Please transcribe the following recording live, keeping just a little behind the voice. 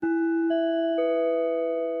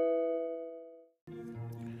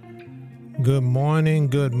Good morning,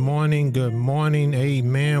 good morning, good morning.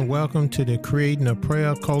 Amen. Welcome to the Creating a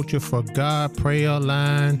Prayer Culture for God prayer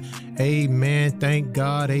line. Amen. Thank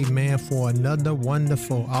God, amen, for another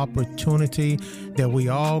wonderful opportunity that we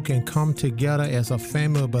all can come together as a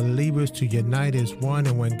family of believers to unite as one.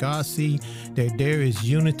 And when God sees that there is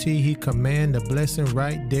unity, he commands the blessing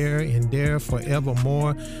right there and there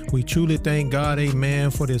forevermore. We truly thank God, amen,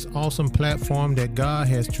 for this awesome platform that God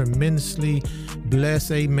has tremendously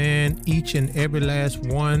blessed, amen, each and every last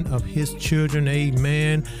one of his children,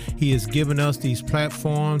 amen. He has given us these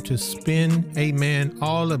platforms to spend, amen,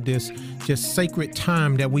 all of this just sacred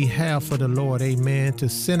time that we have for the Lord, amen, to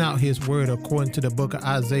send out his word according to the book of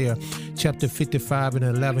Isaiah chapter 55 and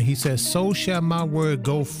 11. He says, so shall my word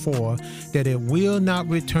go forth, that it will not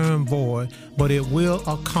return void, but it will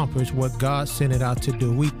accomplish what God sent it out to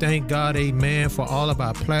do. We thank God, amen, for all of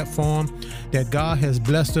our platform that God has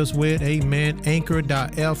blessed us with, amen.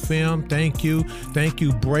 Anchor.fm, thank you. Thank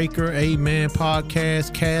you, Breaker, amen,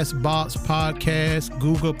 podcast, Castbox podcast,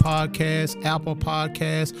 Google podcast, Apple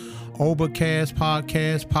podcast, Overcast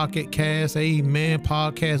podcast, Pocket Cast, amen,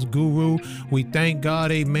 Podcast Guru. We thank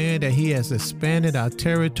God, amen, that he has expanded our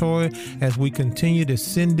territory as we continue to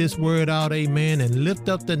send this word out, amen, and lift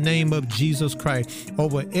up the name of Jesus Christ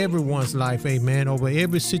over everyone's life, amen, over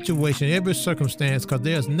every situation, every circumstance, because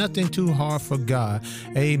there's nothing too hard for God,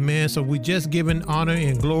 amen. So we just giving honor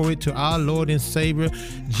and glory to our Lord and Savior,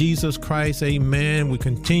 Jesus Christ, amen. We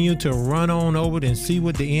continue to run on over it and see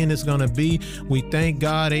what the end is going to be. We thank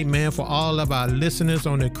God, amen, for all of our listeners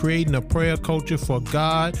on the Creating a Prayer Culture for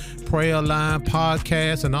God prayer line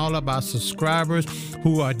podcast, and all of our subscribers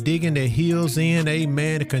who are digging their heels in,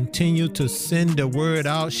 amen, to continue to send the word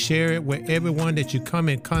out, share it with everyone that you come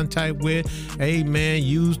in contact with, amen.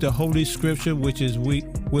 Use the Holy Scripture, which is we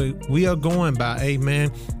are going by, amen.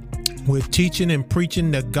 We're teaching and preaching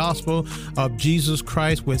the gospel of Jesus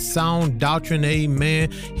Christ with sound doctrine, amen.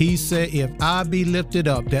 He said, if I be lifted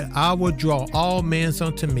up, that I will draw all men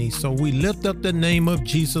unto me. So we lift up the name of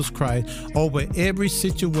Jesus Christ over every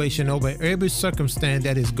situation, over every circumstance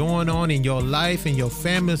that is going on in your life, in your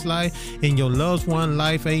family's life, in your loved one's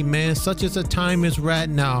life, amen. Such as a time is right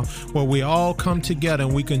now where we all come together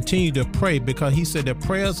and we continue to pray, because he said the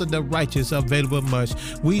prayers of the righteous available much.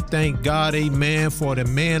 We thank God, amen, for the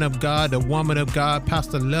man of God, the woman of God,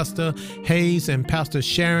 Pastor Lester Hayes and Pastor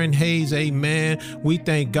Sharon Hayes, amen. We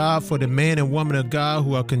thank God for the man and woman of God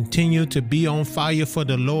who are continuing to be on fire for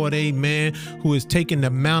the Lord, amen, who is taking the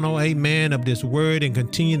mantle, amen, of this word and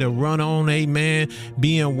continue to run on, amen,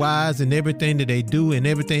 being wise in everything that they do and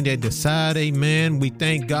everything they decide, amen. We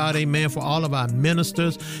thank God, amen, for all of our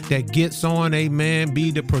ministers that gets on, amen, be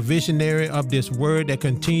the provisionary of this word that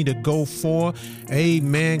continue to go forth,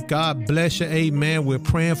 amen. God bless you, amen. We're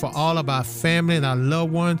praying for all of our family and our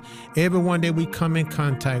loved ones, everyone that we come in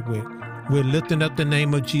contact with. We're lifting up the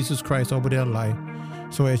name of Jesus Christ over their life.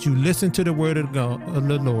 So as you listen to the word of God, of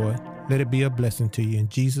the Lord, let it be a blessing to you. In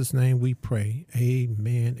Jesus' name we pray.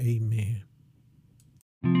 Amen. Amen.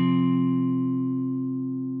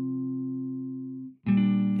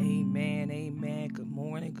 Amen. Amen. Good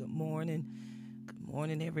morning. Good morning. Good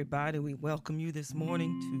morning, everybody. We welcome you this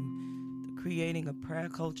morning to the Creating a Prayer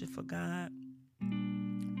Culture for God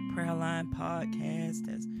Prayer Line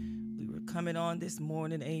podcast, as we were coming on this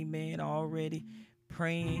morning, amen, already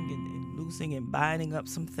praying and loosing and binding up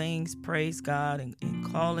some things, praise God,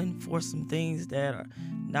 and calling for some things that are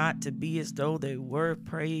not to be as though they were,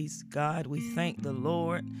 praise God. We thank the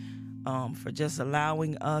Lord for just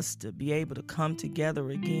allowing us to be able to come together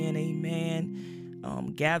again, amen.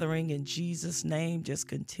 Gathering in Jesus' name, just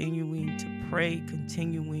continuing to pray,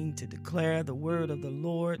 continuing to declare the word of the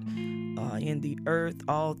Lord in the earth,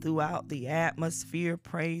 all throughout the atmosphere.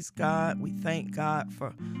 Praise God. We thank God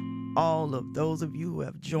for all of those of you who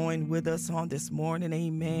have joined with us on this morning,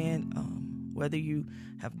 amen. Whether you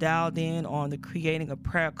have dialed in on the Creating a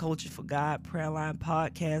Prayer Culture for God Prayer Line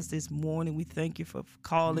podcast this morning, we thank you for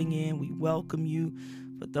calling in. We welcome you.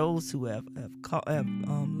 For those who have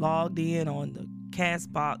logged in on the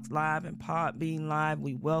Castbox Live and Podbean Live,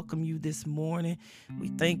 we welcome you this morning. We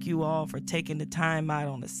thank you all for taking the time out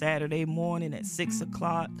on a Saturday morning at 6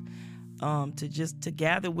 o'clock to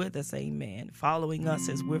gather with us, amen, following us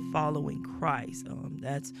as we're following Christ.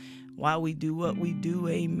 That's why we do what we do,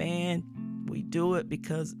 amen. We do it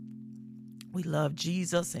because we love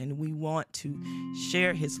Jesus and we want to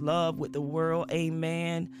share his love with the world,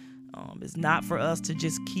 amen. It's not for us to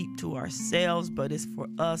just keep to ourselves, but it's for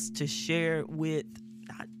us to share with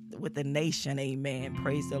the nation, amen.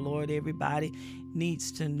 Praise the Lord, everybody.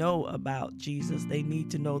 needs to know about Jesus. They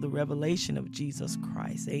need to know the revelation of Jesus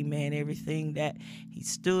Christ. Amen. Everything that he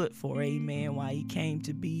stood for. Amen. Why he came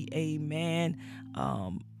to be. Amen.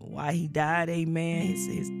 Why he died. Amen.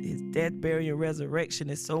 His death, burial, and resurrection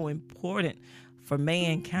is so important for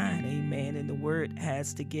mankind. Amen. And the word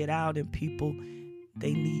has to get out, and people,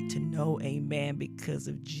 they need to know. Amen. Because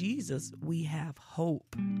of Jesus, we have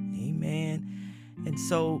hope. Amen. And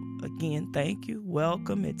so, again, thank you.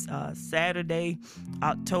 Welcome. It's Saturday,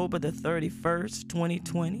 October the 31st,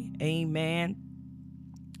 2020. Amen.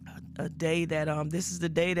 A day that, this is the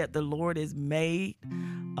day that the Lord has made.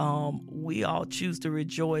 We all choose to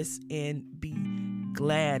rejoice and be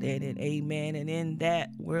glad in it. Amen. And in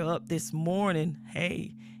that, we're up this morning.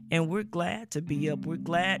 Hey, and we're glad to be up. We're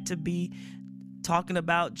glad to be talking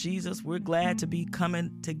about Jesus. We're glad to be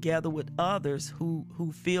coming together with others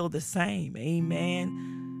who feel the same.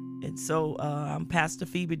 Amen. And so I'm Pastor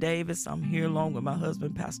Phoebe Davis. I'm here along with my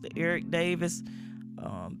husband, Pastor Eric Davis,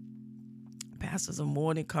 pastors of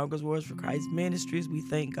Morning Congress Words for Christ Ministries. We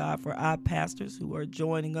thank God for our pastors who are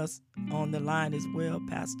joining us on the line as well,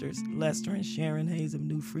 Pastors Lester and Sharon Hayes of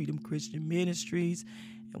New Freedom Christian Ministries.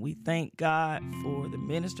 And we thank God for the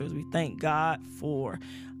ministers. We thank God for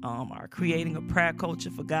our Creating a Prayer Culture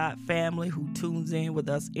for God family who tunes in with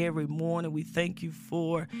us every morning. We thank you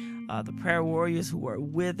for the prayer warriors who are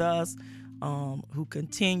with us, who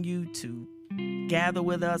continue to gather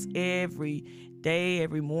with us every day,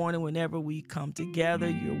 every morning, whenever we come together.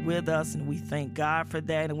 You're with us, and we thank God for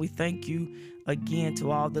that. And we thank you again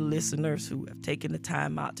to all the listeners who have taken the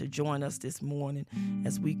time out to join us this morning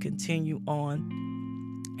as we continue on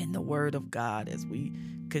in the Word of God, as we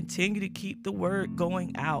continue to keep the Word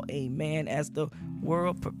going out. Amen. As the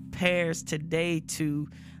world prepares today to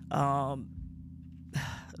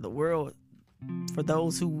the world, for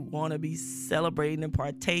those who want to be celebrating and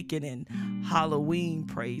partaking in Halloween,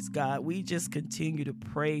 praise God, we just continue to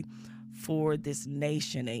pray for this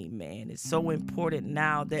nation. Amen. It's so important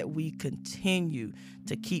now that we continue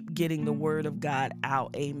to keep getting the word of God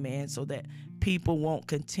out. Amen. So that people won't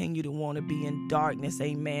continue to want to be in darkness.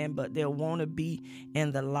 Amen. But they'll want to be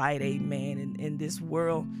in the light. Amen. And this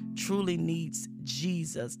world truly needs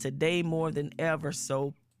Jesus today more than ever.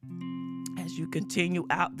 So as you continue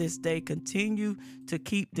out this day, continue to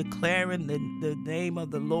keep declaring the name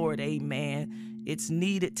of the Lord. Amen. It's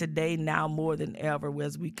needed today now more than ever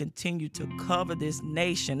as we continue to cover this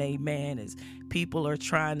nation. Amen. As people are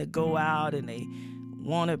trying to go out and they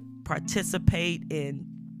want to participate in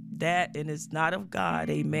that, and it's not of God.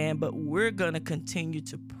 Amen. But we're going to continue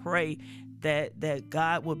to pray that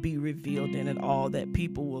God will be revealed in it all, that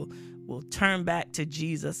people will turn back to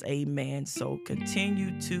Jesus. Amen. So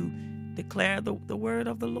continue to declare the word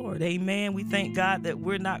of the Lord. Amen. We thank God that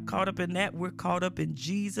we're not caught up in that. We're caught up in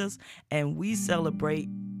Jesus, and we celebrate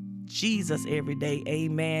Jesus every day.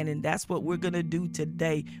 Amen. And that's what we're going to do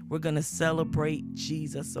today. We're going to celebrate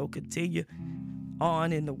Jesus. So continue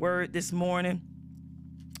on in the word this morning.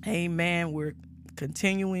 Amen. We're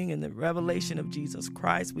continuing in the revelation of Jesus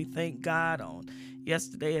Christ. We thank God on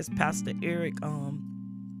yesterday as Pastor Eric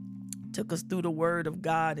took us through the word of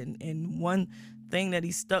God, and one thing that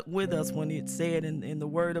he stuck with us when it said in the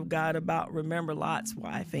word of God about remember Lot's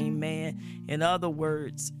wife. Amen. In other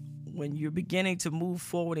words, when you're beginning to move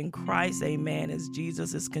forward in Christ, amen, as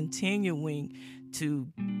Jesus is continuing to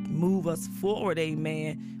move us forward,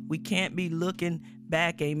 amen, we can't be looking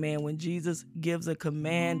back, amen. When Jesus gives a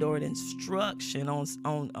command or an instruction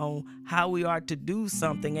on how we are to do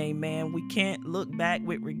something, amen, we can't look back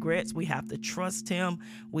with regrets. We have to trust him.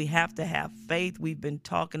 We have to have faith. We've been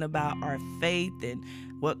talking about our faith and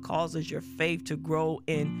what causes your faith to grow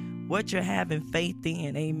in what you're having faith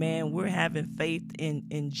in, amen. We're having faith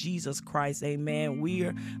in Jesus Christ, amen. We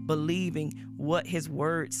are believing what his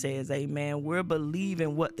word says, amen. We're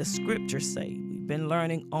believing what the scriptures say. We've been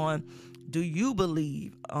learning on, do you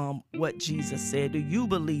believe what Jesus said? Do you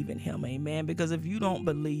believe in him? Amen. Because if you don't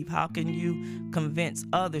believe, how can you convince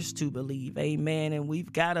others to believe? Amen. And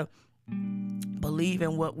we've got to believe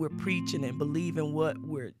in what we're preaching and believe in what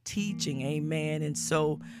we're teaching. Amen. And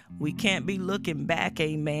so we can't be looking back,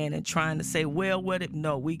 amen, and trying to say, well, what if?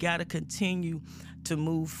 No, we got to continue to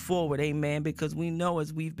move forward, amen, because we know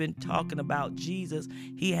as we've been talking about Jesus,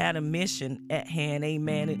 he had a mission at hand,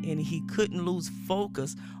 amen, and he couldn't lose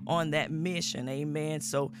focus on that mission, amen.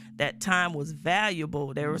 So that time was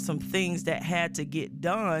valuable. There were some things that had to get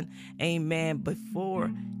done, amen,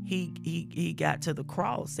 before he got to the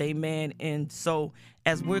cross, amen. And so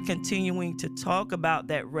as we're continuing to talk about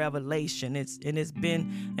that revelation, it's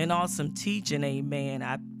been an awesome teaching, amen.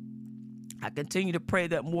 I continue to pray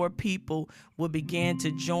that more people will begin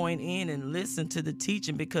to join in and listen to the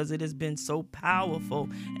teaching, because it has been so powerful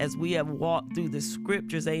as we have walked through the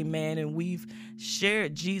scriptures, amen, and we've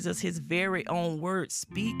shared Jesus, his very own word,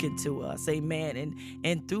 speaking to us, amen,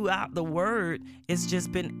 and throughout the word, it's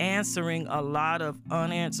just been answering a lot of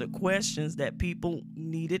unanswered questions that people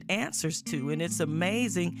needed answers to, and it's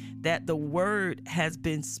amazing that the word has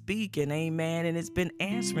been speaking, amen, and it's been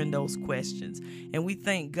answering those questions, and we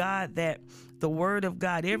thank God that the word of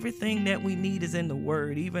God, everything that we need is in the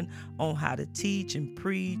word, even on how to teach and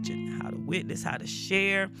preach and how to witness, how to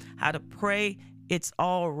share, how to pray. It's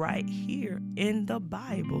all right here in the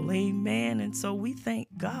Bible. Amen. And so we thank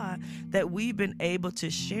God that we've been able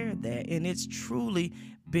to share that. And it's truly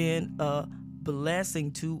been a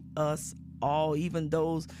blessing to us all, even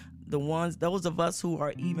those of us who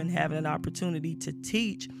are even having an opportunity to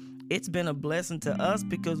teach. It's been a blessing to us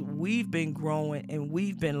because we've been growing and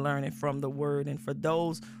we've been learning from the word. And for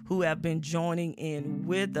those who have been joining in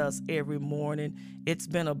with us every morning, it's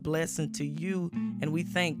been a blessing to you. And we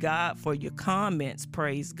thank God for your comments,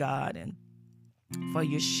 praise God, and for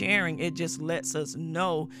your sharing. It just lets us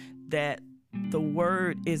know that the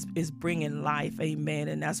word is bringing life, amen,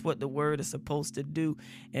 and that's what the word is supposed to do.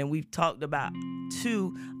 And we've talked about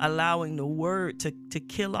too, allowing the word to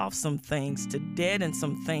kill off some things, to deaden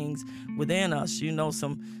some things within us,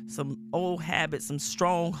 some old habits, some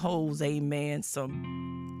strongholds, amen,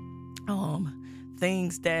 some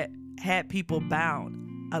things that had people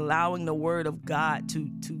bound, allowing the word of God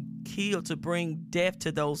to kill, to bring death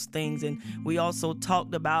to those things. And we also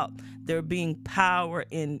talked about there being power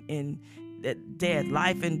in death,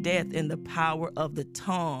 life and death, in the power of the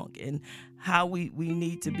tongue, and how we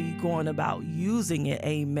need to be going about using it,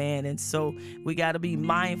 amen. And so we got to be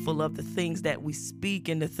mindful of the things that we speak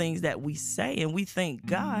and the things that we say. And we thank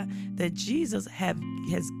God that Jesus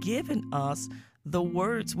has given us the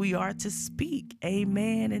words we are to speak,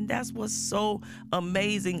 amen. And that's what's so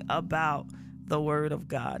amazing about the word of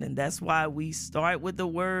God. And that's why we start with the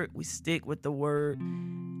word, we stick with the word.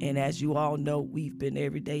 And as you all know, we've been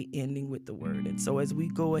every day ending with the word. And so as we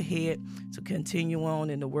go ahead to continue on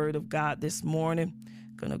in the word of God this morning,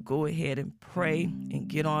 going to go ahead and pray and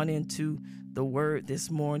get on into the word this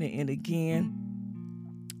morning. And again,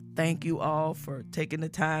 thank you all for taking the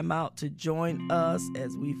time out to join us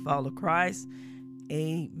as we follow Christ.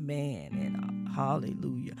 Amen and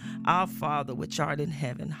hallelujah. Our Father, which art in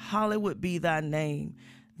heaven, hallowed be thy name.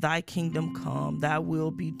 Thy kingdom come, thy will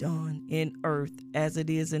be done in earth as it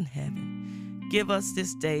is in heaven. Give us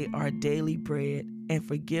this day our daily bread, and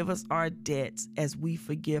forgive us our debts as we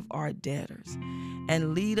forgive our debtors.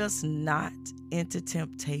 And lead us not into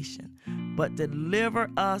temptation, but deliver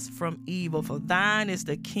us from evil. For thine is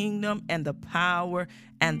the kingdom and the power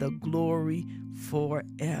and the glory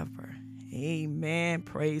forever. Amen.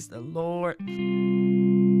 Praise the Lord.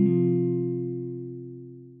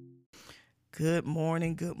 Good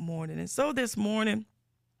morning. Good morning. And so this morning,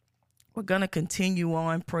 we're going to continue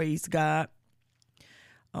on. Praise God.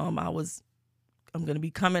 I'm going to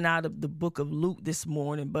be coming out of the book of Luke this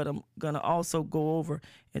morning, but I'm going to also go over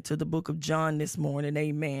into the book of John this morning.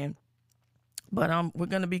 Amen. But we're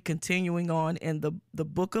going to be continuing on in the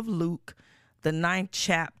book of Luke, the 9th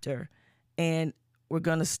chapter, and we're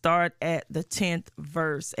going to start at the 10th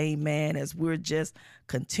verse, amen, as we're just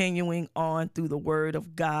continuing on through the word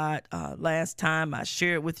of God. Last time I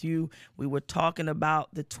shared with you, we were talking about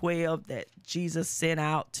the 12 that Jesus sent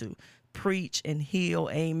out to preach and heal,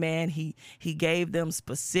 amen. He gave them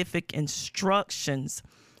specific instructions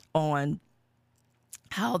on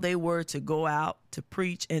how they were to go out to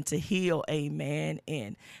preach and to heal, amen.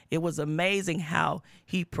 And it was amazing how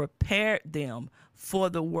he prepared them for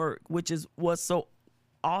the work, which is what's so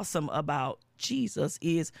awesome about Jesus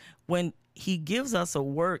is when he gives us a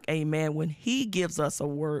work, amen. When he gives us a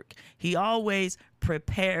work, he always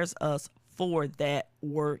prepares us for that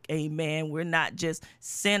work, amen. We're not just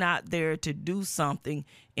sent out there to do something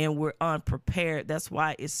and we're unprepared. That's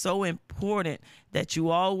why it's so important that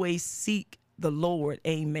you always seek the Lord,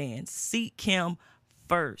 amen. Seek him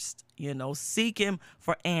first, seek him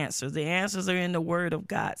for answers. The answers are in the word of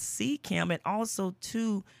God. Seek him, and also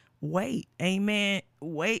to wait, amen.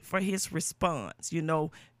 Wait for his response,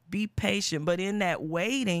 be patient. But in that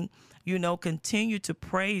waiting, continue to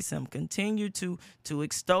praise him, continue to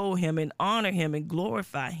extol him and honor him and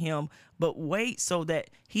glorify him. But wait so that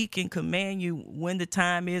he can command you when the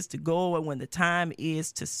time is to go and when the time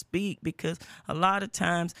is to speak. Because a lot of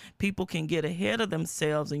times people can get ahead of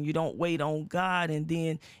themselves and you don't wait on God. And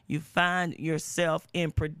then you find yourself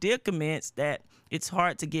in predicaments that it's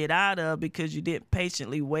hard to get out of because you didn't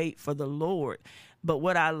patiently wait for the Lord. But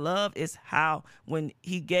what I love is how when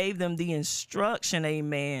he gave them the instruction,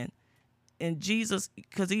 amen, and Jesus,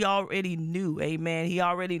 because he already knew, amen, he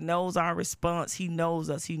already knows our response. He knows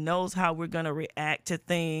us. He knows how we're going to react to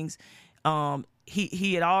things.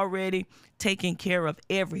 He had already taken care of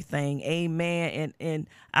everything, amen. And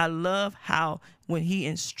I love how when he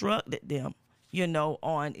instructed them,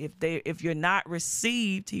 on if you're not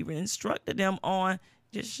received, he instructed them on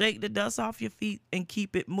just shake the dust off your feet and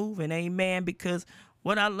keep it moving, amen. Because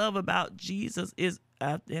what I love about Jesus is,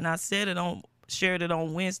 and I shared it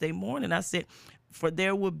on Wednesday morning, I said, for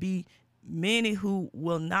there will be many who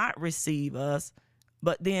will not receive us,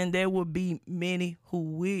 but then there will be many who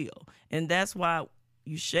will. And that's why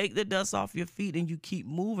you shake the dust off your feet and you keep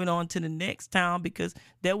moving on to the next town, because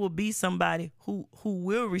there will be somebody who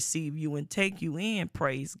will receive you and take you in,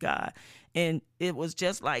 praise God. And it was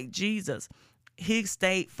just like Jesus. He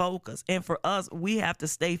stayed focused. And for us, we have to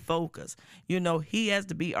stay focused. He has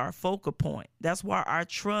to be our focal point. That's why our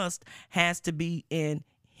trust has to be in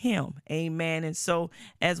him. Amen. And so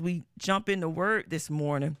as we jump in the word this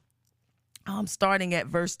morning, I'm starting at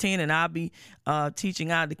verse 10, and I'll be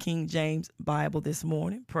teaching out of the King James Bible this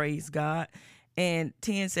morning. Praise God. And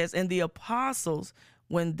 10 says, and the apostles,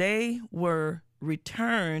 when they were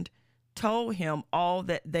returned, told him all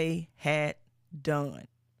that they had done.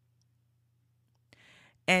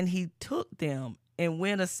 And he took them and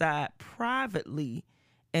went aside privately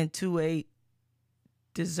into a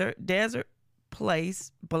desert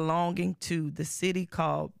place belonging to the city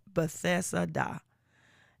called Bethsaida.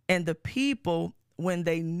 And the people, when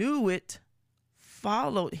they knew it,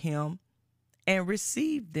 followed him and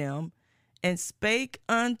received them and spake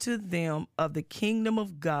unto them of the kingdom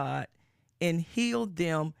of God and healed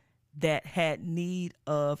them that had need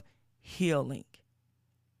of healing.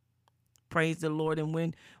 Praise the Lord. And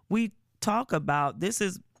when we talk about, this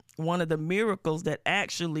is one of the miracles that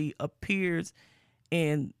actually appears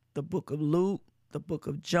in the book of Luke, the book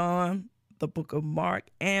of John, the book of Mark,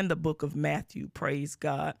 and the book of Matthew. Praise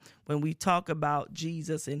God. When we talk about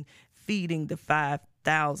Jesus and feeding the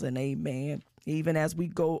 5,000, amen. Even as we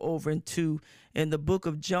go over in the book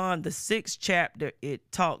of John, the 6th chapter,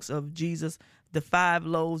 it talks of Jesus, the 5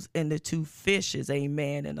 loaves and the 2 fishes,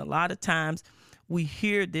 amen. And a lot of times we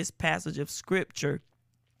hear this passage of scripture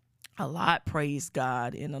a lot, praise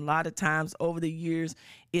God. And a lot of times over the years,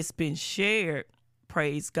 it's been shared,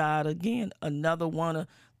 praise God. Again, another one of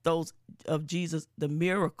those of Jesus, the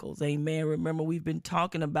miracles, amen. Remember, we've been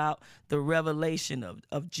talking about the revelation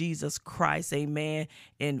of Jesus Christ, amen.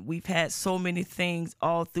 And we've had so many things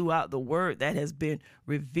all throughout the word that has been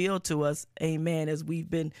revealed to us, amen, as we've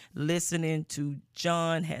been listening to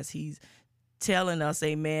John, as he's telling us,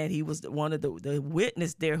 amen. He was one of the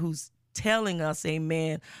witness there who's telling us,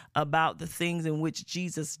 amen, about the things in which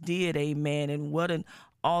Jesus did, amen. And what an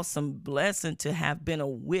awesome blessing to have been a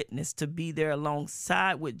witness, to be there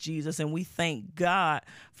alongside with Jesus. And we thank God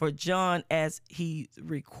for John as he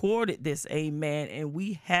recorded this, amen. And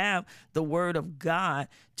we have the word of God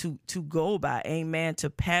to go by, amen, to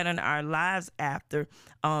pattern our lives after.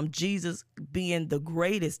 Jesus being the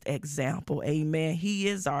greatest example, amen. He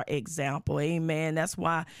is our example, amen. That's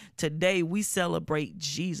why today we celebrate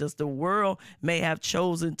Jesus. The world may have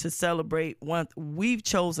chosen to celebrate one. We've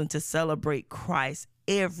chosen to celebrate Christ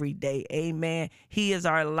every day, amen. He is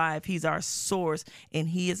our life. He's our source, and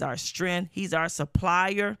he is our strength. He's our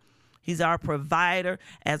supplier. He's our provider.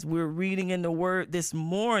 As we're reading in the word this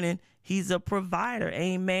morning, he's a provider,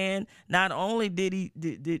 amen. Not only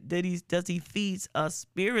does he feed us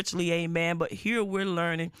spiritually, amen, but here we're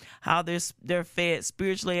learning how they're fed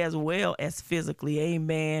spiritually as well as physically,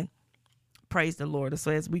 amen. Praise the Lord.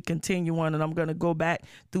 So as we continue on, and I'm going to go back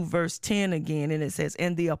through verse 10 again, and it says,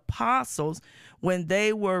 and the apostles, when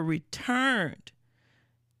they were returned,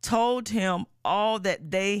 told him all that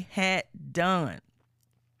they had done.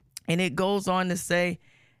 And it goes on to say,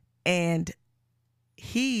 and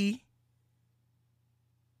he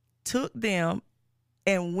took them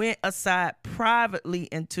and went aside privately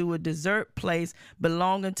into a desert place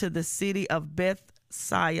belonging to the city of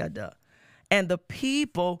Bethsaida. And the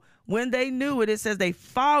people, when they knew it, it says they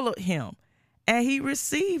followed him, and he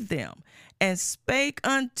received them and spake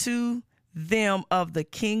unto them of the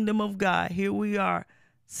kingdom of God. Here we are.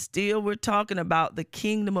 Still, we're talking about the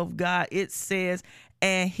kingdom of God. It says,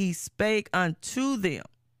 and he spake unto them,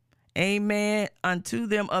 amen, unto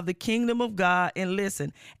them of the kingdom of God. And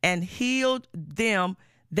listen, and healed them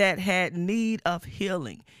that had need of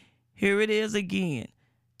healing. Here it is again,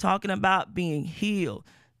 talking about being healed,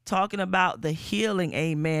 talking about the healing,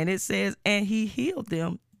 amen. It says, and he healed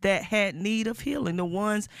them that had need of healing. The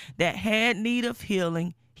ones that had need of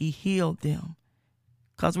healing, he healed them.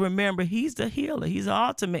 Because remember, he's the healer. He's the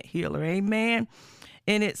ultimate healer. Amen.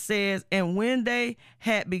 And it says, and when they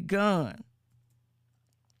had begun,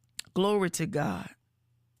 glory to God.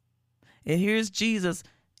 And here's Jesus.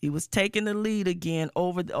 He was taking the lead again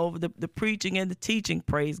over the preaching and the teaching,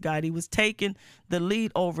 praise God. He was taking the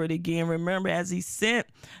lead over it again. Remember, as he sent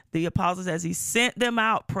the apostles, as he sent them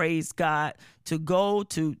out, praise God, to go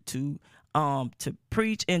to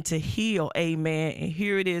preach and to heal, amen. And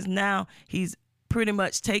here it is now. He's pretty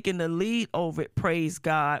much taking the lead over it, praise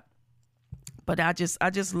God. But I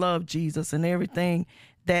just love Jesus and everything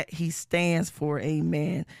that he stands for,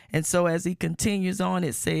 amen. And so as he continues on,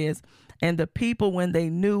 it says, and the people, when they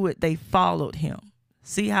knew it, they followed him.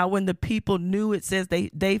 See how when the people knew, it says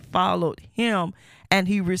they followed him and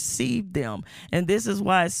he received them. And this is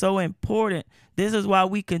why it's so important. This is why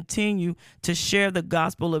we continue to share the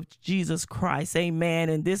gospel of Jesus Christ. Amen.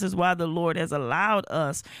 And this is why the Lord has allowed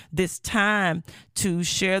us this time to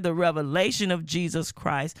share the revelation of Jesus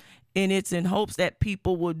Christ. And it's in hopes that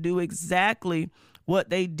people will do exactly what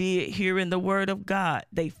they did here in the word of God.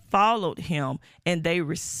 They followed him and they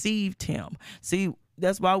received him. See,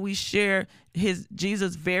 that's why we share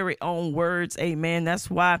Jesus' very own words. Amen. That's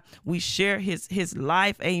why we share his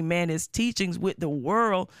life. Amen. His teachings with the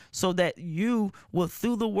world, so that you will,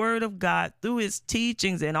 through the word of God, through his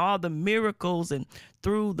teachings and all the miracles, and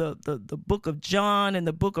through the book of John and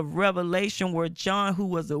the book of Revelation, where John, who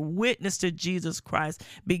was a witness to Jesus Christ,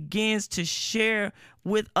 begins to share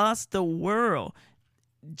with us, the world,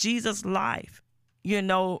 Jesus' life,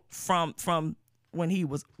 from when he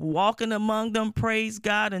was walking among them, praise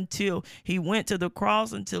God, until he went to the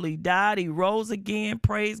cross, until he died, he rose again,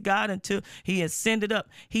 praise God, until he ascended up.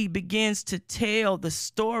 He begins to tell the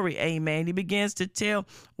story, amen. He begins to tell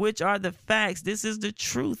which are the facts. This is the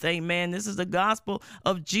truth, amen. This is the gospel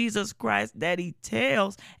of Jesus Christ that he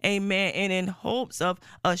tells, amen. And in hopes of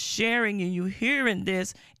us sharing and you hearing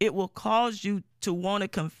this, it will cause you to want to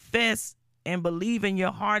confess and believe in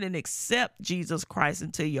your heart and accept Jesus Christ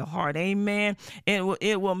into your heart. Amen. And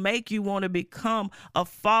it will make you want to become a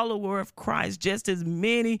follower of Christ, just as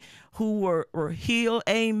many who were healed,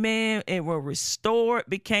 amen, and were restored,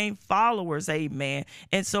 became followers, amen.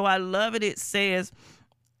 And so I love it. It says,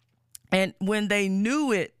 and when they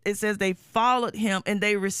knew it, it says they followed him and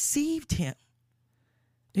they received him.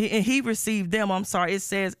 And he received them. I'm sorry. It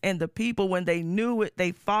says, and the people, when they knew it,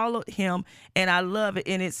 they followed him. And I love it.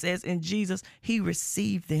 And it says, in Jesus, he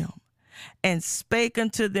received them and spake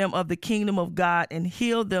unto them of the kingdom of God, and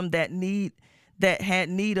healed them that had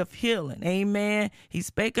need of healing. Amen. He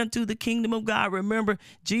spake unto the kingdom of God. Remember,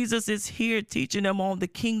 Jesus is here teaching them on the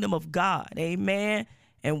kingdom of God. Amen.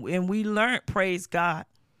 And we learned, praise God,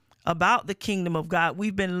 about the kingdom of God.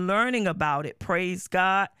 We've been learning about it. Praise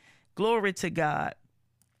God. Glory to God.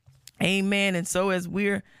 Amen. And so as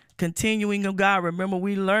we're continuing of God, remember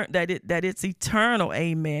we learned that it's eternal.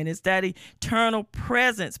 Amen. It's that eternal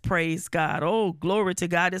presence. Praise God. Oh, glory to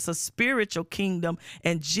God. It's a spiritual kingdom.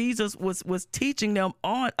 And Jesus was teaching them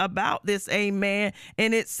on about this. Amen.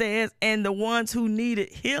 And it says, and the ones who needed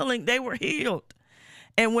healing, they were healed.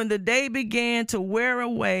 And when the day began to wear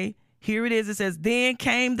away, here it is. It says, then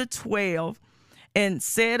came the 12 and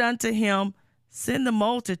said unto him, send the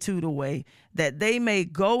multitude away, that they may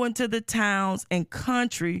go into the towns and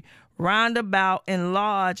country round about and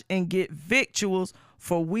lodge and get victuals,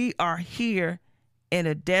 for we are here in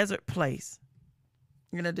a desert place.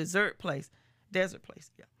 In a desert place. Desert place,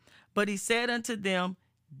 yeah. But he said unto them,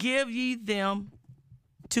 give ye them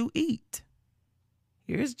to eat.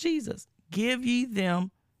 Here's Jesus. Give ye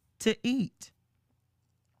them to eat.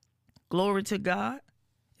 Glory to God.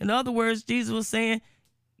 In other words, Jesus was saying,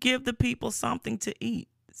 give the people something to eat.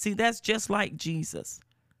 See, that's just like Jesus.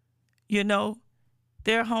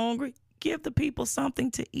 They're hungry. Give the people something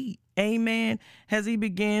to eat. Amen. As he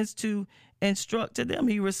begins to instruct to them,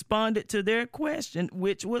 he responded to their question,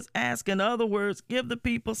 which was asked. In other words, give the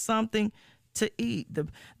people something to eat.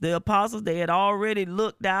 The apostles, they had already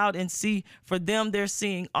looked out and see, for them, they're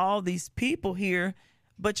seeing all these people here.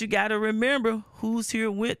 But you got to remember who's here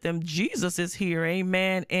with them. Jesus is here.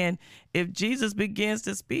 Amen. And if Jesus begins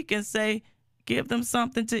to speak and say, give them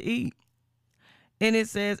something to eat. And it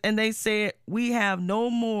says, and they said, we have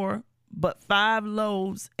no more but 5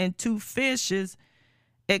 loaves and 2 fishes,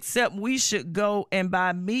 except we should go and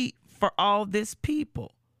buy meat for all this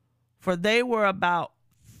people. For they were about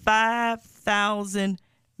 5,000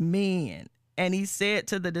 men. And he said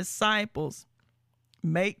to the disciples,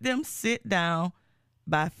 make them sit down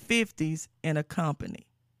by 50s in a company.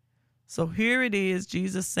 So here it is,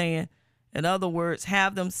 Jesus saying, in other words,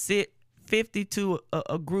 have them sit 50 to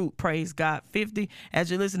a group, praise God. 50, as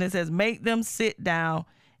you listen, it says, make them sit down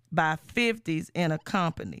by 50s in a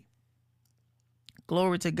company.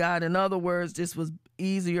 Glory to God. In other words, this was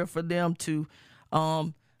easier for them to,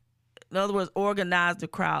 organize the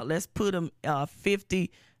crowd. Let's put them 50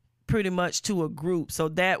 pretty much to a group. So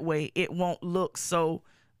that way it won't look so,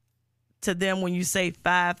 to them when you say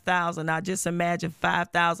 5,000, I just imagine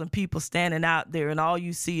 5,000 people standing out there and all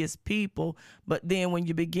you see is people. But then when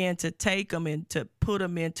you begin to take them and to put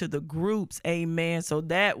them into the groups, amen. So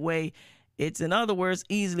that way it's, in other words,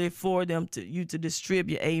 easily for them to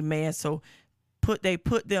distribute, amen. So they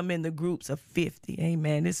put them in the groups of 50,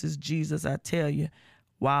 amen. This is Jesus, I tell you.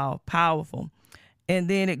 Wow, powerful. And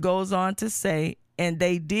then it goes on to say, and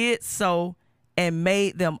they did so and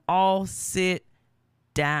made them all sit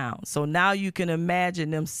down. So now you can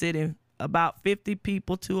imagine them sitting, about 50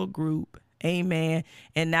 people to a group, amen.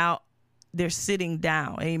 And now they're sitting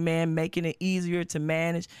down, amen, making it easier to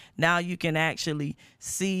manage. Now you can actually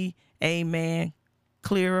see, amen,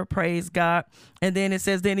 clearer, praise God. And then it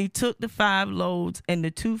says, then he took the 5 loaves and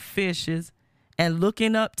the 2 fishes, and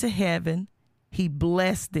looking up to heaven, he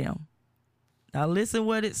blessed them. Now listen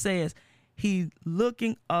what it says. He's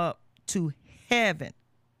looking up to heaven.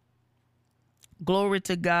 Glory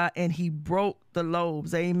to God. And he broke the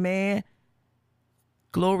loaves. Amen.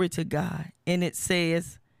 Glory to God. And it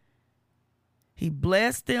says, he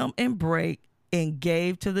blessed them and brake and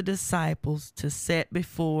gave to the disciples to set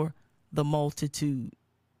before the multitude.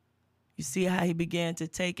 You see how he began to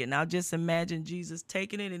take it. Now just imagine Jesus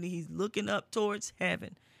taking it and he's looking up towards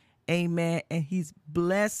heaven. Amen. And he's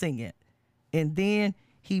blessing it. And then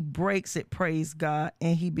he breaks it, praise God,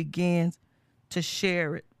 and he begins to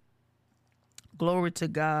share it. Glory to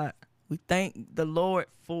God. We thank the Lord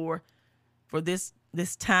for this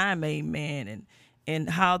time, amen, and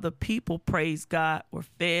how the people, praise God, were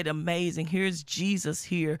fed amazing. Here's Jesus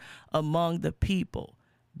here among the people,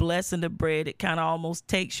 blessing the bread. It kind of almost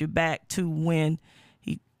takes you back to when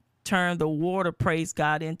he turned the water, praise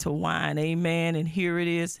God, into wine, amen. And here it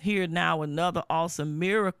is, here now another awesome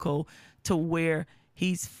miracle to where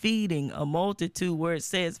he's feeding a multitude, where it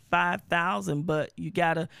says 5,000, but you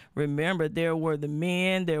got to remember there were the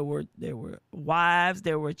men, there were wives,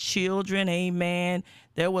 there were children, amen.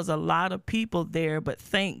 There was a lot of people there, but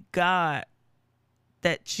thank God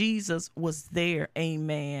that Jesus was there,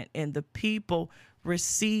 amen. And the people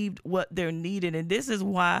received what they're needed. And this is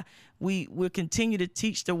why we will continue to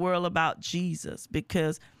teach the world about Jesus,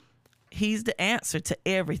 because he's the answer to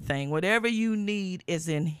everything. Whatever you need is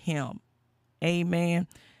in him. Amen.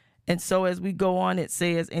 And so as we go on, it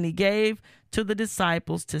says, and he gave to the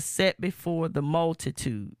disciples to set before the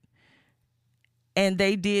multitude. And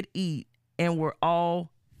they did eat and were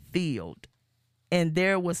all filled. And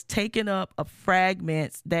there was taken up of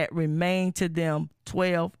fragments that remained to them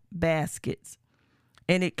 12 baskets.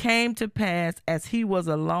 And it came to pass, as he was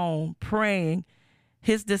alone praying,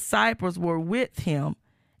 his disciples were with him,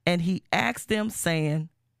 and he asked them, saying,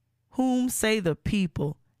 whom say the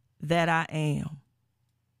people that I am?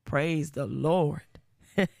 Praise the Lord.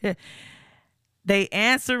 They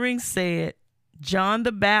answering said, John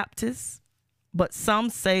the Baptist, but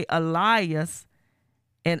some say Elias,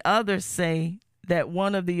 and others say that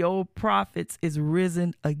one of the old prophets is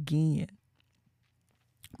risen again.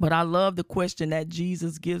 But I love the question that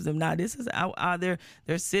Jesus gives them. Now, this is out there.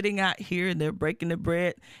 They're sitting out here and they're breaking the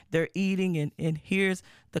bread. They're eating. And here's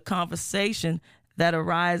the conversation that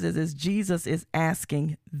arises as Jesus is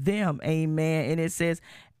asking them. Amen. And it says,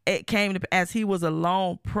 it came to, as he was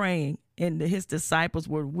alone praying, and his disciples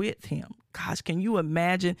were with him. Gosh, can you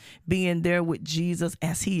imagine being there with Jesus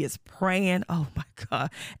as he is praying? Oh my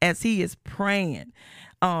God, as he is praying.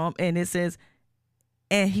 And it says,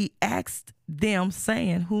 and he asked them,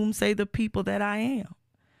 saying, whom say the people that I am?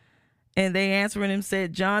 And they answering him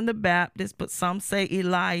said, John the Baptist, but some say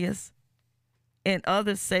Elias, and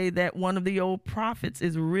others say that one of the old prophets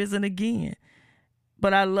is risen again.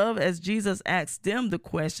 But I love as Jesus asked them the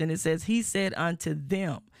question, it says, he said unto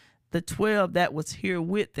them, the 12 that was here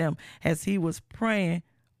with them as he was praying,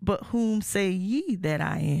 but whom say ye that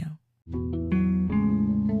I am?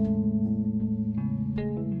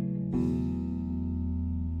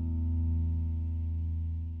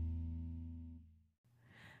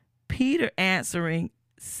 Peter answering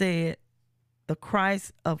said, the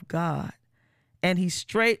Christ of God. And he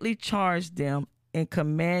straitly charged them and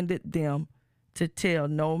commanded them to tell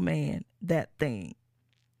no man that thing.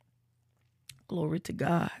 Glory to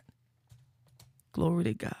God. Glory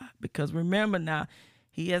to God. Because remember now,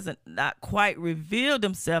 he hasn't not quite revealed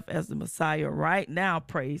himself as the Messiah right now,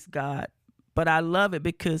 praise God. But I love it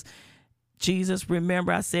because Jesus,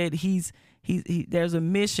 remember I said there's a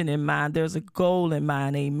mission in mind. There's a goal in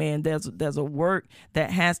mind. Amen. There's a work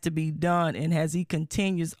that has to be done. And as he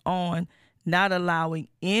continues on, not allowing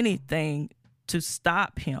anything to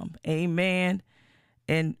stop him. Amen.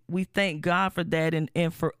 And we thank God for that.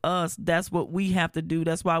 And for us, that's what we have to do.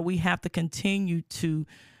 That's why we have to continue to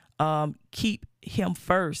keep him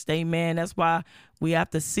first. Amen. That's why we have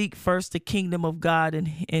to seek first the kingdom of God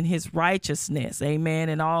and his righteousness. Amen.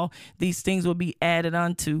 And all these things will be added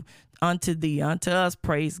unto us.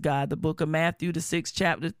 Praise God. The book of Matthew, the 6th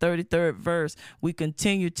chapter, 33rd verse. We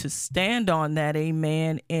continue to stand on that.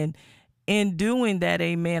 Amen. And in doing that,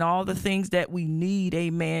 amen, all the things that we need,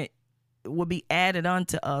 amen, will be added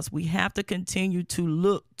unto us. We have to continue to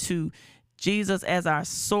look to Jesus as our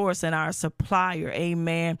source and our supplier.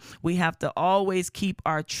 Amen. We have to always keep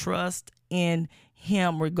our trust in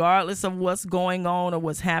him, regardless of what's going on or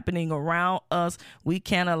what's happening around us. We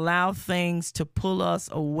can't allow things to pull us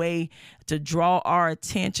away, to draw our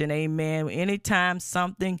attention. Amen. Anytime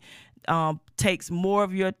something takes more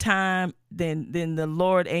of your time than the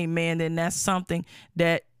Lord, amen, then that's something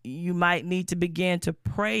that you might need to begin to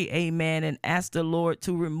pray, amen, and ask the Lord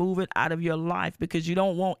to remove it out of your life, because you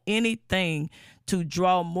don't want anything to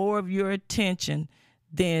draw more of your attention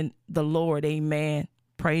than the Lord, amen.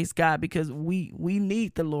 Praise God, because we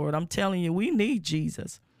need the Lord. I'm telling you, we need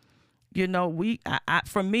Jesus. You know,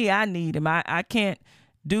 for me, I need him. I can't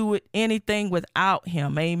do anything without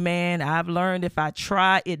him. Amen. I've learned if I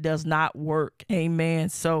try, it does not work. Amen.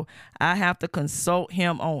 So I have to consult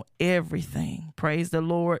him on everything. Praise the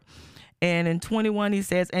Lord. And in 21, he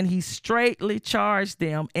says, and he straightly charged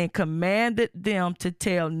them and commanded them to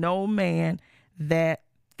tell no man that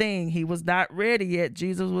thing. He was not ready yet.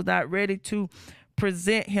 Jesus was not ready to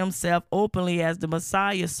present himself openly as the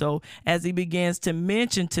Messiah. So as he begins to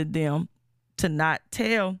mention to them to not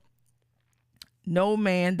tell no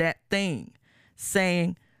man that thing,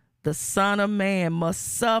 saying the Son of Man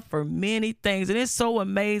must suffer many things. And it's so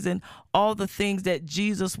amazing, all the things that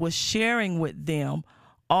Jesus was sharing with them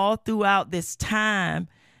all throughout this time.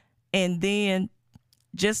 And then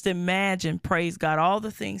just imagine, praise God, all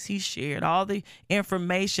the things he shared, all the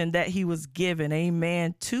information that he was given,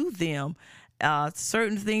 amen, to them,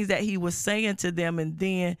 certain things that he was saying to them. And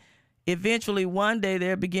then eventually one day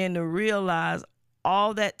they'll begin to realize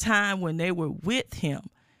all that time when they were with him,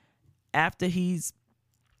 after he's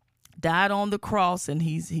died on the cross and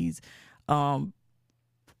he's been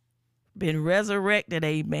resurrected,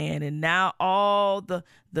 amen, and now all the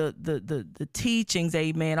teachings,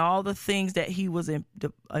 amen, all the things that he was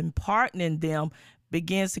imparting in them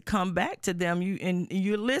begins to come back to them.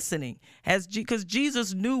 You're listening, because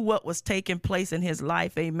Jesus knew what was taking place in his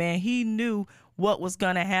life, amen. He knew what was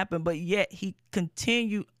going to happen, but yet he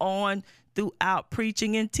continued on throughout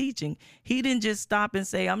preaching and teaching. He didn't just stop and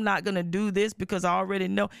say, I'm not going to do this because I already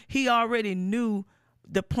know. He already knew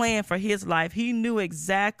the plan for his life. He knew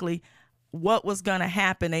exactly what was going to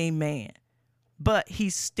happen, amen. But he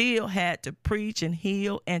still had to preach and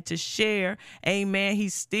heal and to share, amen. He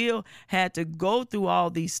still had to go through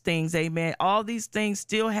all these things, amen. All these things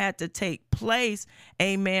still had to take place,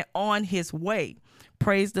 amen, on his way.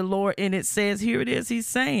 Praise the Lord. And it says, here it is, he's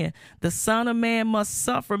saying, the Son of Man must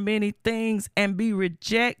suffer many things and be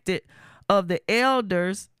rejected of the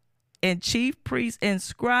elders and chief priests and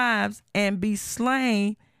scribes and be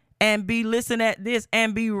slain and be, listen at this,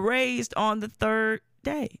 and be raised on the third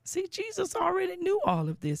day. See, Jesus already knew all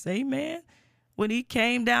of this. Amen. When he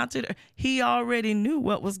came down to the, he already knew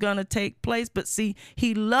what was going to take place. But see,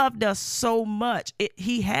 he loved us so much.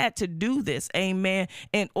 He had to do this, amen,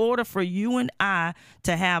 in order for you and I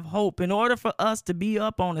to have hope, in order for us to be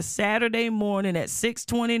up on a Saturday morning at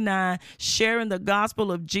 6:29 sharing the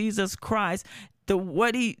gospel of Jesus Christ.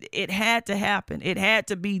 It had to happen. It had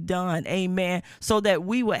to be done, amen, so that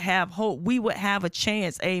we would have hope. We would have a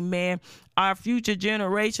chance, amen. Our future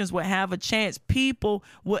generations would have a chance. People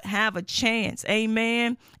would have a chance,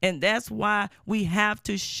 amen. And that's why we have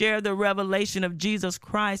to share the revelation of Jesus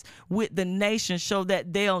Christ with the nation, so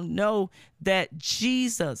that they'll know that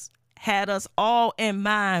Jesus had us all in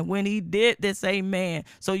mind when he did this, amen.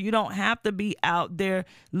 So you don't have to be out there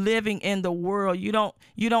living in the world. You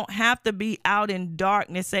don't have to be out in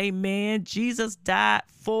darkness, amen. Jesus died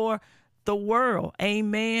for the world,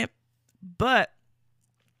 amen. But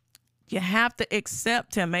you have to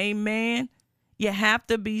accept him, amen. You have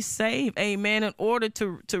to be saved, amen, in order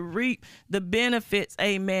to reap the benefits,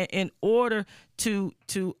 amen, in order to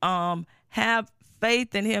have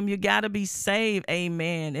faith in him, you got to be saved.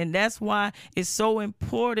 Amen. And that's why it's so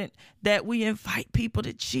important that we invite people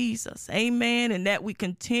to Jesus. Amen. And that we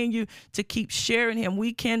continue to keep sharing him.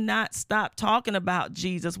 We cannot stop talking about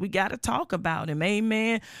Jesus. We got to talk about him.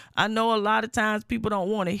 Amen. I know a lot of times people don't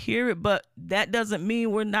want to hear it, but that doesn't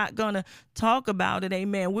mean we're not going to talk about it.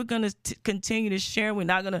 Amen. We're going to continue to share. We're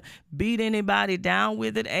not going to beat anybody down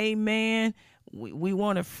with it. Amen. We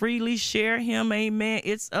want to freely share him. Amen.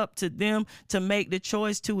 It's up to them to make the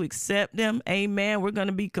choice to accept him. Amen. We're going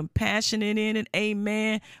to be compassionate in it.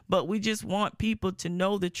 Amen. But we just want people to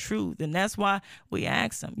know the truth. And that's why we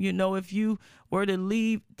ask them, you know, if you were to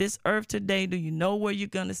leave this earth today, do you know where you're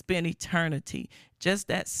going to spend eternity? Just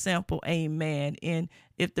that simple. Amen. And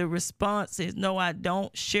if the response is no, I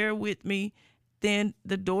don't, share with me, then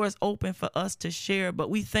the door is open for us to share. But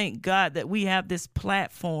we thank God that we have this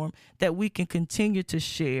platform that we can continue to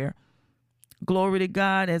share. Glory to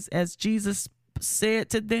God. As Jesus said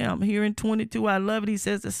to them here in 22, I love it. He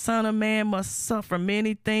says, the Son of Man must suffer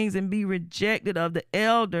many things and be rejected of the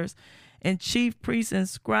elders and chief priests and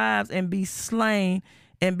scribes and be slain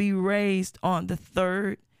and be raised on the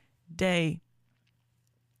third day.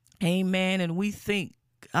 Amen. And we thank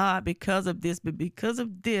God because of this. But because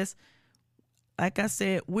of this, like I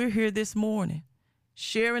said, we're here this morning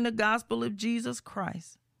sharing the gospel of Jesus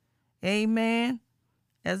Christ. Amen.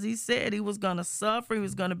 As he said, he was going to suffer. He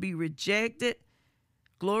was going to be rejected.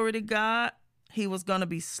 Glory to God. He was going to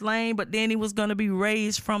be slain, but then he was going to be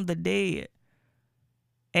raised from the dead.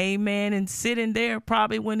 Amen. And sitting there,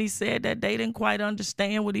 probably when he said that, they didn't quite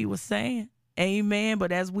understand what he was saying. Amen.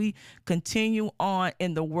 But as we continue on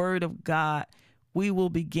in the word of God, we will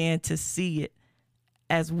begin to see it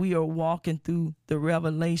as we are walking through the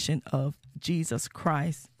revelation of Jesus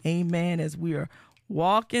Christ. Amen. As we are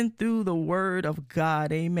walking through the word of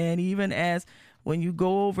God. Amen. Even as when you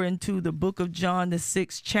go over into the book of John, the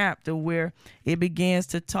 6th chapter, where it begins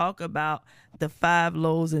to talk about the 5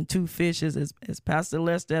 loaves and 2 fishes, as Pastor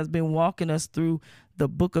Lester has been walking us through the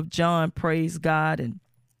book of John, praise God. And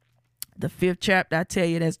the 5th chapter, I tell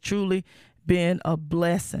you, it has truly been a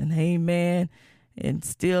blessing. Amen. And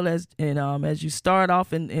still, as you start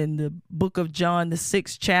off in the book of John, the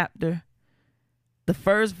 6th chapter, the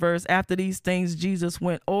first verse, after these things, Jesus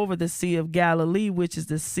went over the Sea of Galilee, which is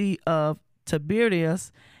the Sea of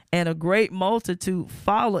Tiberias, and a great multitude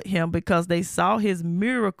followed him because they saw his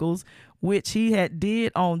miracles, which he had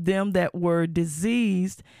did on them that were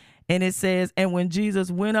diseased. And it says, and when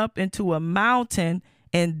Jesus went up into a mountain,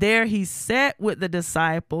 and there he sat with the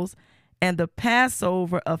disciples, and the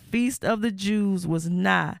Passover, a feast of the Jews, was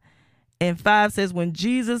nigh. And 5 says, when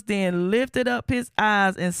Jesus then lifted up his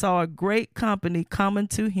eyes and saw a great company coming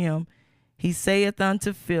to him, he saith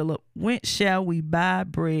unto Philip, whence shall we buy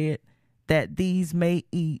bread that these may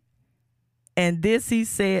eat? And this he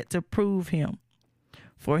said to prove him,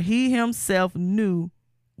 for he himself knew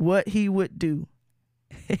what he would do.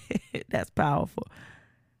 That's powerful.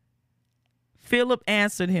 Philip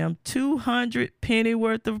answered him, 200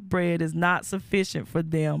 pennyworth of bread is not sufficient for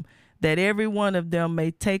them, that every one of them may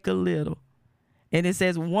take a little. And it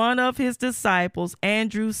says, one of his disciples,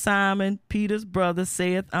 Andrew, Simon, Peter's brother,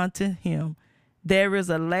 saith unto him, there is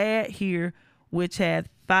a lad here which hath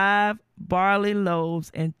 5 barley loaves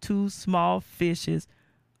and 2 small fishes,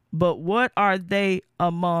 but what are they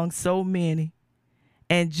among so many?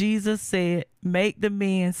 And Jesus said, make the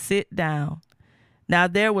men sit down. Now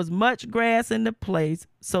there was much grass in the place,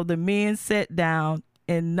 so the men sat down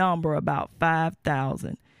in number about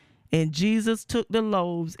 5,000. And Jesus took the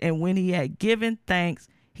loaves, and when he had given thanks,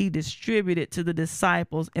 he distributed to the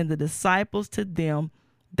disciples, and the disciples to them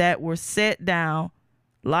that were set down,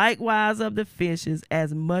 likewise of the fishes,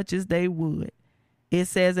 as much as they would. It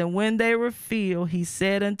says, and when they were filled, he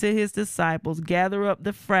said unto his disciples, gather up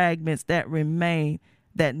the fragments that remain,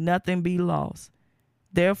 that nothing be lost.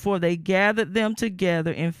 Therefore they gathered them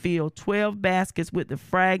together and filled 12 baskets with the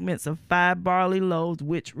fragments of 5 barley loaves,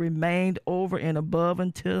 which remained over and above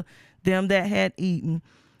until them that had eaten.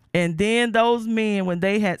 And then those men, when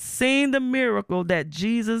they had seen the miracle that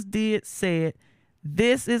Jesus did, said,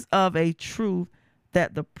 this is of a truth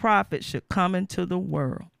that the prophet should come into the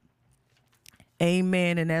world.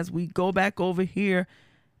 Amen. And as we go back over here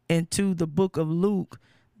into the book of Luke,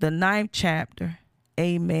 the 9th chapter,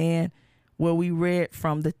 amen, where we read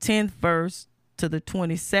from the 10th verse to the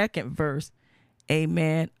 22nd verse,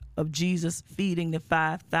 amen, of Jesus feeding the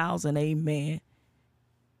 5,000, amen.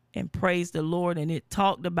 And praise the Lord. And it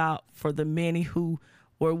talked about for the many who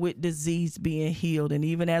were with disease being healed. And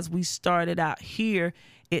even as we started out here,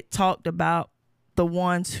 it talked about the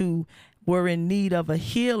ones who were in need of a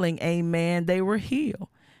healing, amen, they were healed.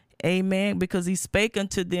 Amen. Because he spake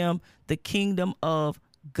unto them the kingdom of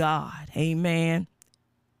God. Amen.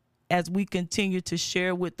 As we continue to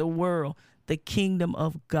share with the world the kingdom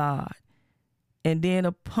of God. And then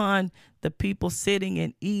upon the people sitting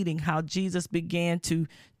and eating, how Jesus began to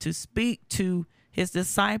speak to his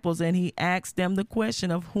disciples, and he asked them the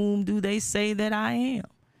question of, whom do they say that I am?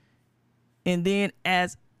 And then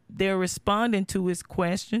as they're responding to his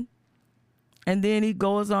question, and then he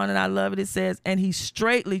goes on, and I love it. It says, and he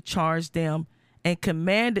straightly charged them and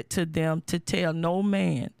commanded to them to tell no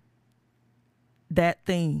man that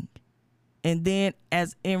thing. And then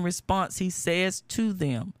as in response, he says to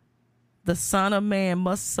them, the Son of Man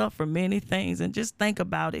must suffer many things. And just think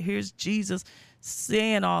about it. Here's Jesus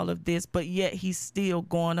saying all of this, but yet he's still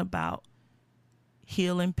going about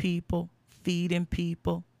healing people, feeding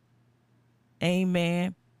people.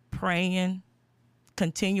 Amen. Praying,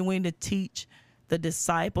 continuing to teach the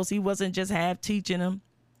disciples. He wasn't just half teaching them.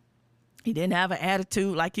 He didn't have an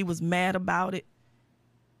attitude like he was mad about it.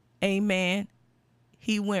 Amen.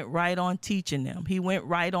 He went right on teaching them. He went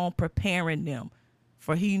right on preparing them,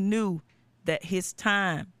 for he knew that his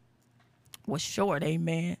time was short.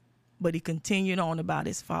 Amen. But he continued on about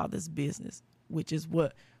his Father's business, which is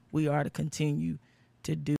what we are to continue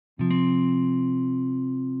to do.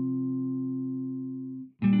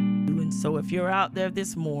 And so if you're out there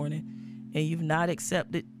this morning and you've not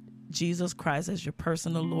accepted Jesus Christ as your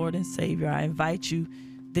personal Lord and Savior, I invite you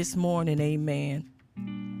this morning, amen,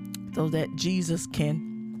 so that Jesus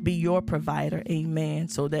can be your provider, amen,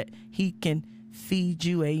 so that he can feed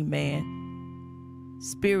you, amen,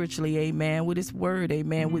 spiritually, amen, with his word,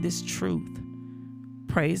 amen, with his truth.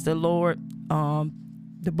 Praise the Lord.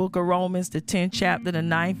 The book of Romans, the 10th chapter, the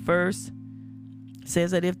 9th verse,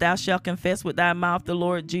 says that if thou shalt confess with thy mouth the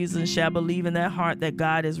Lord Jesus and shalt believe in thy heart that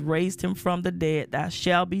God has raised him from the dead, thou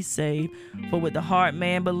shalt be saved. For with the heart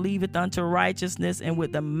man believeth unto righteousness, and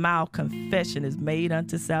with the mouth confession is made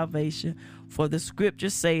unto salvation. For the scripture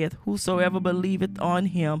saith, whosoever believeth on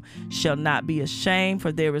him shall not be ashamed,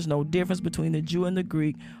 for there is no difference between the Jew and the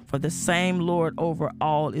Greek, for the same Lord over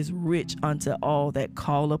all is rich unto all that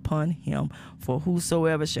call upon him. For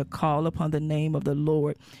whosoever shall call upon the name of the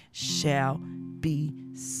Lord shall be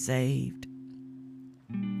saved.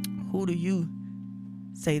 Who do you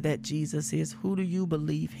say that Jesus is? Who do you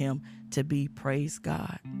believe him to be? Praise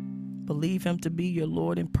God. Believe him to be your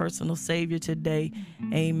Lord and personal Savior today.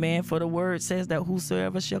 Amen. For the word says that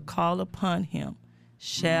whosoever shall call upon him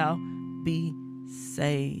shall be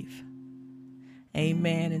saved.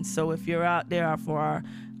 Amen. And so if you're out there for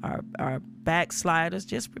our backsliders,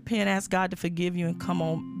 just repent, ask God to forgive you, and come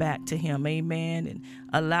on back to him. Amen. And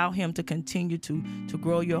allow him to continue to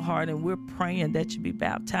grow your heart. And we're praying that you be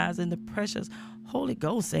baptized in the precious Holy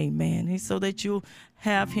Ghost. Amen. And so that you'll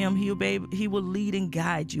have him, he will lead and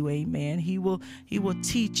guide you. Amen. He will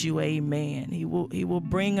teach you. Amen. He will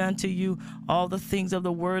bring unto you all the things of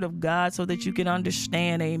the word of God so that you can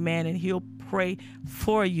understand. Amen. And he'll pray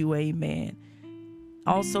for you. Amen.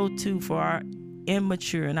 Also too, for our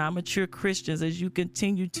immature and our mature Christians, as you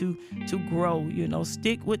continue to grow,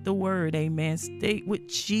 stick with the word. Amen. Stay with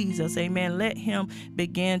Jesus. Amen. Let him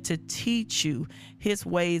begin to teach you his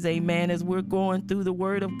ways. Amen. As we're going through the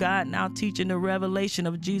word of God now, teaching the revelation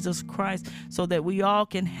of Jesus Christ, so that we all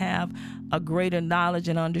can have a greater knowledge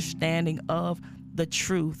and understanding of the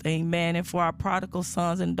truth. Amen. And for our prodigal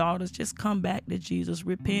sons and daughters, just come back to Jesus,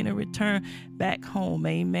 repent and return back home.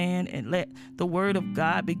 Amen. And let the word of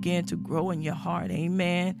God begin to grow in your heart.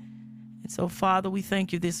 Amen. And so, Father, we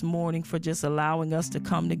thank you this morning for just allowing us to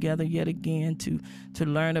come together yet again to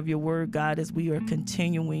learn of your word, God, as we are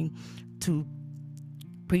continuing to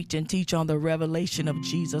preach and teach on the revelation of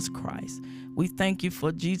Jesus Christ. We thank you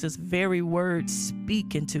for Jesus' very word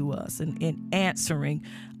speaking to us and answering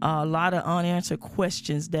a lot of unanswered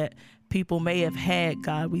questions that people may have had,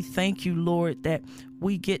 God. We thank you, Lord, that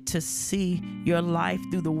we get to see your life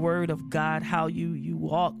through the word of God, how you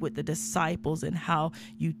walk with the disciples and how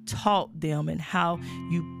you taught them and how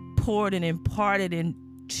you poured and imparted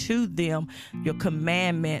to them your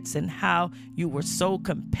commandments and how you were so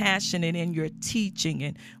compassionate in your teaching.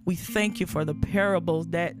 And we thank you for the parables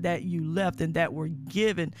that you left and that were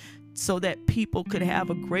given so that people could have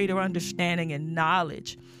a greater understanding and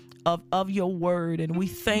knowledge of your word. And we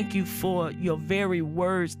thank you for your very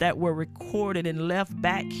words that were recorded and left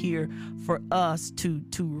back here for us to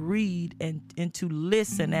read and to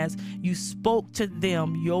listen. As you spoke to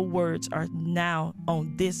them, your words are now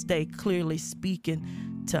on this day clearly speaking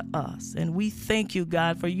to us. And we thank you,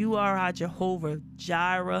 God, for you are our Jehovah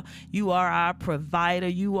Jireh. You are our provider.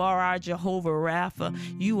 You are our Jehovah Rapha.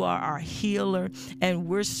 You are our healer. And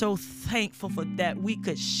we're so thankful for that. We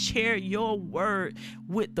could share your word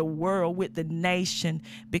with the world, with the nation,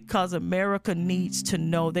 because America needs to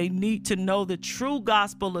know. They need to know the true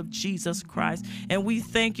gospel of Jesus Christ. And we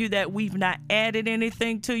thank you that we've not added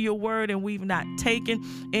anything to your word and we've not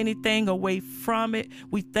taken anything away from it.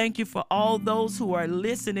 We thank you for all those who are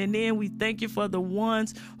listening in. We thank you for the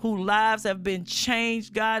ones whose lives have been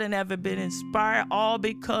changed, God, and have been inspired, all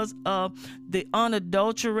because of the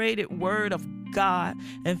unadulterated word of God.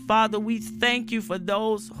 And Father, we thank you for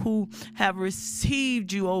those who have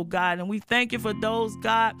received you, oh God. And we thank you for those,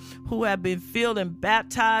 God, who have been filled and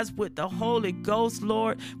baptized with the Holy Ghost,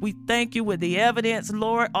 Lord. We thank you with the evidence,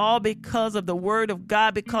 Lord, all because of the word of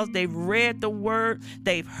God, because they've read the word,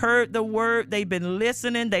 they've heard the word, they've been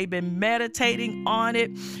listening, they've been meditating on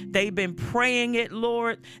it, they've been praying it,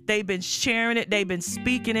 Lord, they've been sharing it, they've been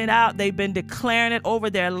speaking it out, they've been declaring it over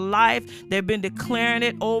their life, they've been declaring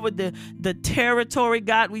it over the territory,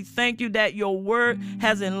 God. We thank you that your word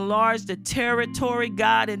has enlarged the territory,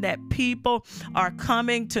 God, and that people are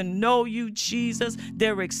coming to know you, Jesus.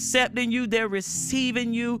 They're accepting you. They're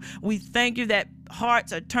receiving you. We thank you that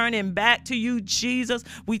hearts are turning back to you, Jesus.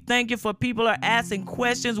 We thank you for people are asking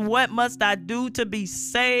questions. What must I do to be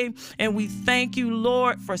saved? And we thank you,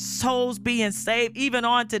 Lord, for souls being saved. Even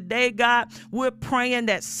on today, God, we're praying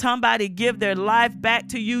that somebody give their life back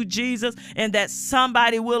to you, Jesus, and that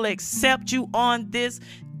somebody will accept you on this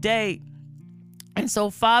day. And so,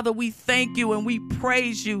 Father, we thank you and we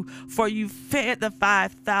praise you for you fed the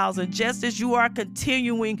 5,000. Just as you are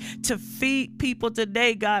continuing to feed people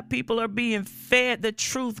today, God, people are being fed the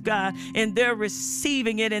truth, God, and they're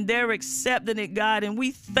receiving it and they're accepting it, God. And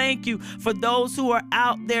we thank you for those who are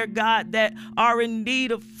out there, God, that are in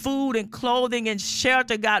need of food and clothing and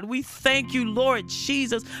shelter, God. We thank you, Lord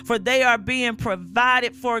Jesus, for they are being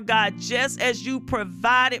provided for, God. Just as you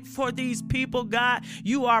provided for these people, God,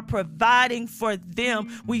 you are providing for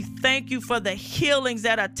them. We thank you for the healings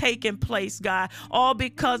that are taking place, God, all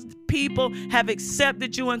because people have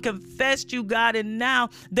accepted you and confessed you, God, and now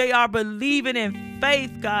they are believing in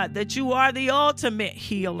faith, God, that you are the ultimate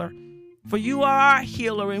healer, for you are our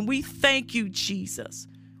healer, and we thank you, Jesus.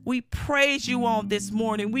 We praise you on this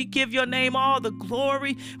morning. We give your name all the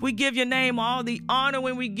glory. We give your name all the honor,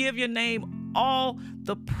 and we give your name all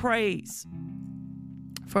the praise.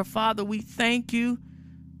 For Father, we thank you.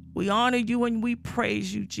 We honor you and we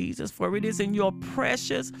praise you, Jesus, for it is in your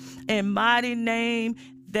precious and mighty name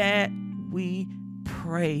that we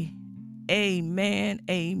pray. Amen,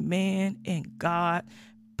 amen, and God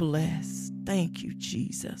bless. Thank you,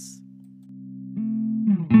 Jesus.